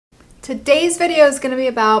Today's video is going to be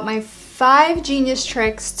about my 5 genius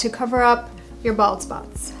tricks to cover up your bald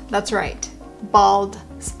spots. That's right, bald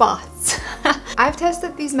spots. I've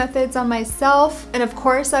tested these methods on myself, and of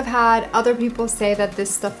course I've had other people say that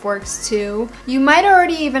this stuff works too. You might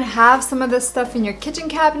already even have some of this stuff in your kitchen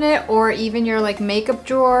cabinet or even your makeup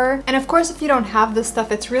drawer. And of course, if you don't have this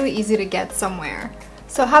stuff, it's really easy to get somewhere.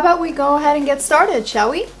 So how about we go ahead and get started, shall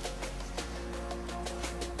we?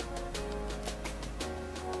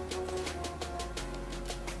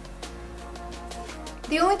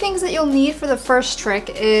 The only things that you'll need for the first trick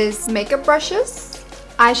is makeup brushes,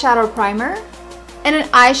 eyeshadow primer, and an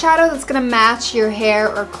eyeshadow that's gonna match your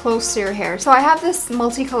hair or close to your hair. So I have this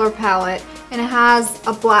multicolor palette and it has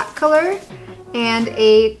a black color and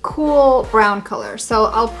a cool brown color. So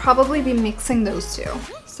I'll probably be mixing those two.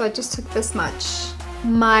 So I just took this much.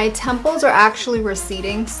 My temples are actually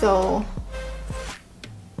receding, so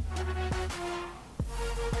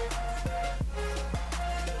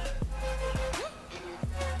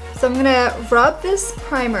I'm gonna rub this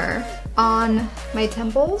primer on my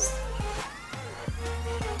temples.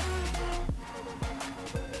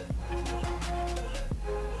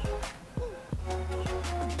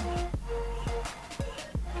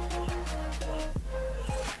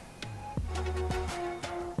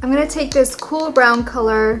 I'm gonna take this cool brown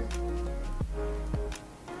color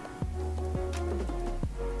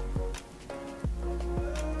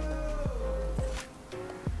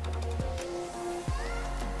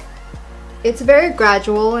It's very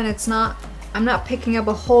gradual, and I'm not picking up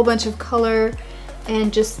a whole bunch of color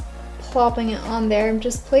and just plopping it on there. I'm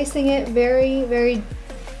just placing it very, very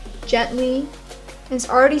gently. And it's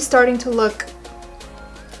already starting to look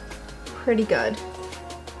pretty good.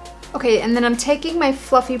 Okay, and then I'm taking my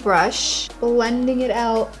fluffy brush, blending it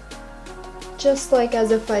out just like as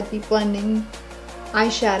if I'd be blending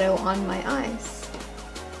eyeshadow on my eyes.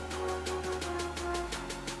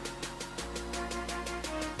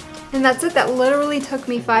 And that's it. That literally took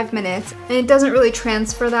me 5 minutes, and it doesn't really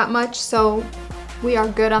transfer that much, so we are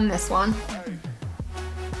good on this one.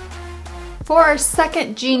 For our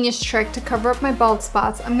second genius trick to cover up my bald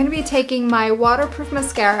spots, I'm going to be taking my waterproof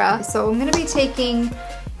mascara. So I'm going to be taking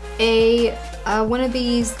one of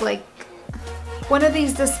these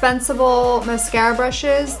dispensable mascara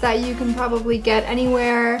brushes that you can probably get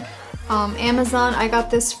anywhere. Amazon. I got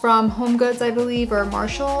this from HomeGoods, I believe, or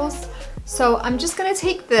Marshalls. So I'm just gonna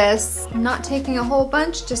take this, not taking a whole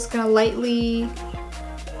bunch, just gonna lightly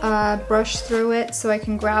brush through it so I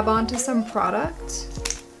can grab onto some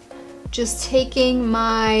product. Just taking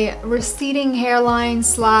my receding hairline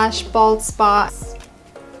 / bald spots.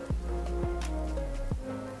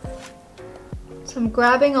 So I'm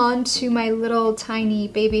grabbing onto my little tiny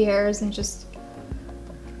baby hairs and just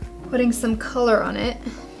putting some color on it.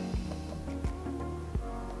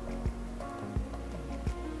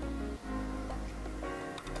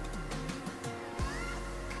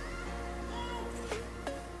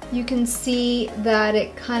 You can see that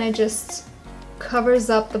it kind of just covers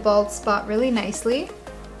up the bald spot really nicely.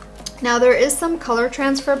 Now there is some color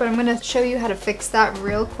transfer, but I'm going to show you how to fix that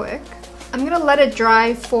real quick. I'm going to let it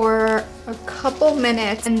dry for a couple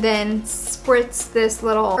minutes and then spritz this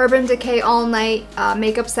little Urban Decay All Night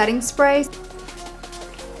makeup setting spray.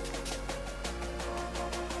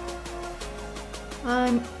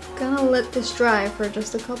 I'm gonna let this dry for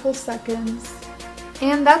just a couple seconds.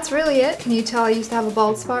 And that's really it. Can you tell I used to have a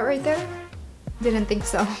bald spot right there? Didn't think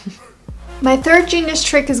so. My third genius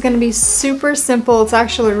trick is going to be super simple. It's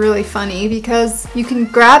actually really funny because you can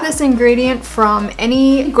grab this ingredient from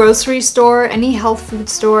any grocery store, any health food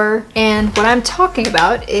store, and what I'm talking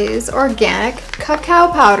about is organic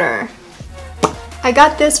cacao powder. I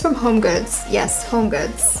got this from HomeGoods. Yes,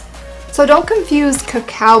 HomeGoods. So don't confuse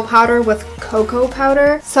cacao powder with cocoa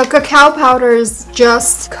powder. So cacao powder is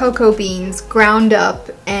just cocoa beans ground up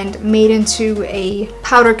and made into a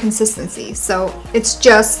powder consistency. So it's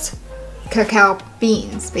just cacao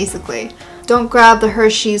beans, basically. Don't grab the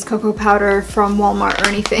Hershey's cocoa powder from Walmart or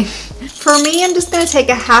anything. For me, I'm just gonna take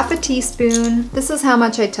a ½ teaspoon. This is how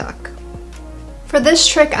much I took. For this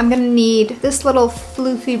trick, I'm gonna need this little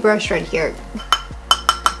floofy brush right here.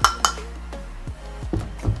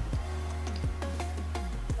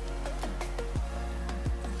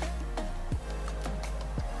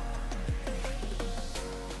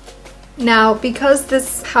 Now, because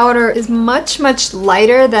this powder is much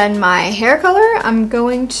lighter than my hair color, I'm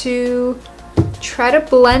going to try to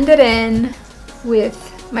blend it in with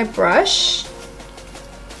my brush.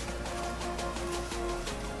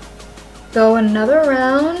 Go another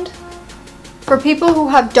round. For people who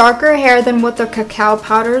have darker hair than what the cacao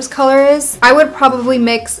powder's color is, I would probably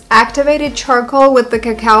mix activated charcoal with the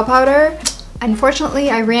cacao powder. Unfortunately,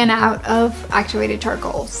 I ran out of activated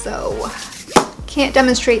charcoal, so can't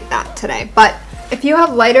demonstrate that today. But if you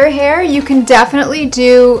have lighter hair, you can definitely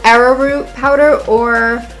do arrowroot powder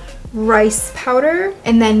or rice powder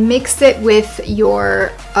and then mix it with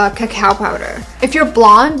your cacao powder. If you're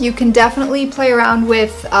blonde, you can definitely play around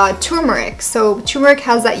with turmeric. So turmeric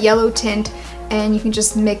has that yellow tint, and you can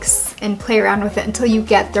just mix and play around with it until you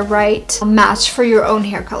get the right match for your own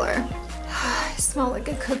hair color. I smell like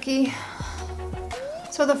a cookie.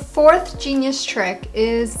 So the fourth genius trick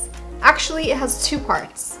is, actually it has two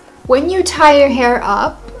parts. When you tie your hair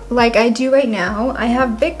up, like I do right now, I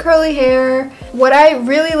have big curly hair. What I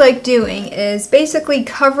really like doing is basically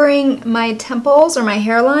covering my temples or my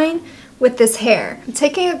hairline with this hair. I'm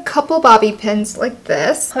taking a couple bobby pins like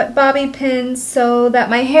this, put bobby pins so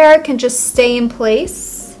that my hair can just stay in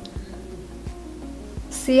place.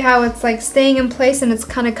 See how it's like staying in place and it's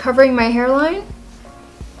kind of covering my hairline?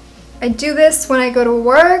 I do this when I go to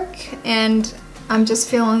work and I'm just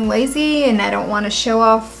feeling lazy and I don't want to show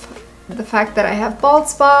off the fact that I have bald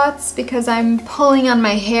spots because I'm pulling on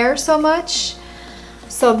my hair so much.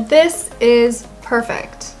 So this is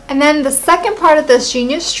perfect. And then the second part of this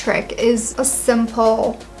genius trick is a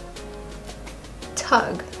simple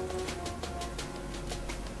tug.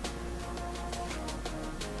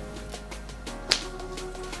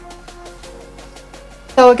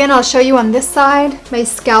 So again, I'll show you on this side. My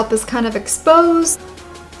scalp is kind of exposed,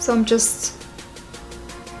 so I'm just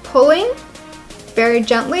pulling very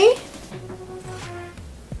gently.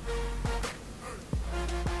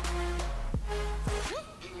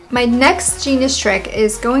 My next genius trick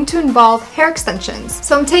is going to involve hair extensions.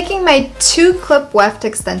 So I'm taking my 2 clip weft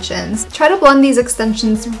extensions. Try to blend these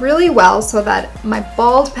extensions really well so that my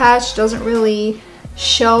bald patch doesn't really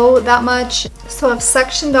show that much. So I've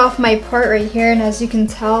sectioned off my part right here, and as you can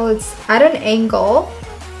tell, it's at an angle.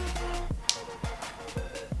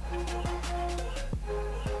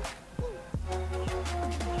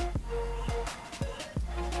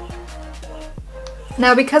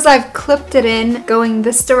 Now because I've clipped it in going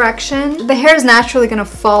this direction, the hair is naturally going to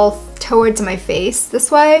fall towards my face this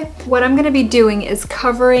way. What I'm going to be doing is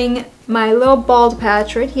covering my little bald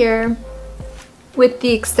patch right here with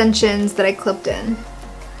the extensions that I clipped in.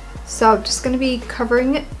 So I'm just going to be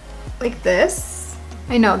covering it like this.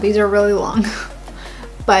 I know these are really long,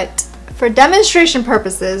 but for demonstration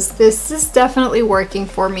purposes, this is definitely working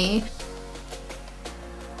for me.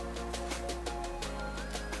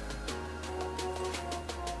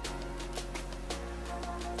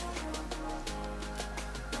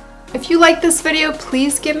 If you like this video,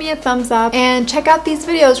 please give me a thumbs up and check out these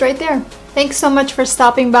videos right there. Thanks so much for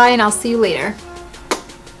stopping by, and I'll see you later.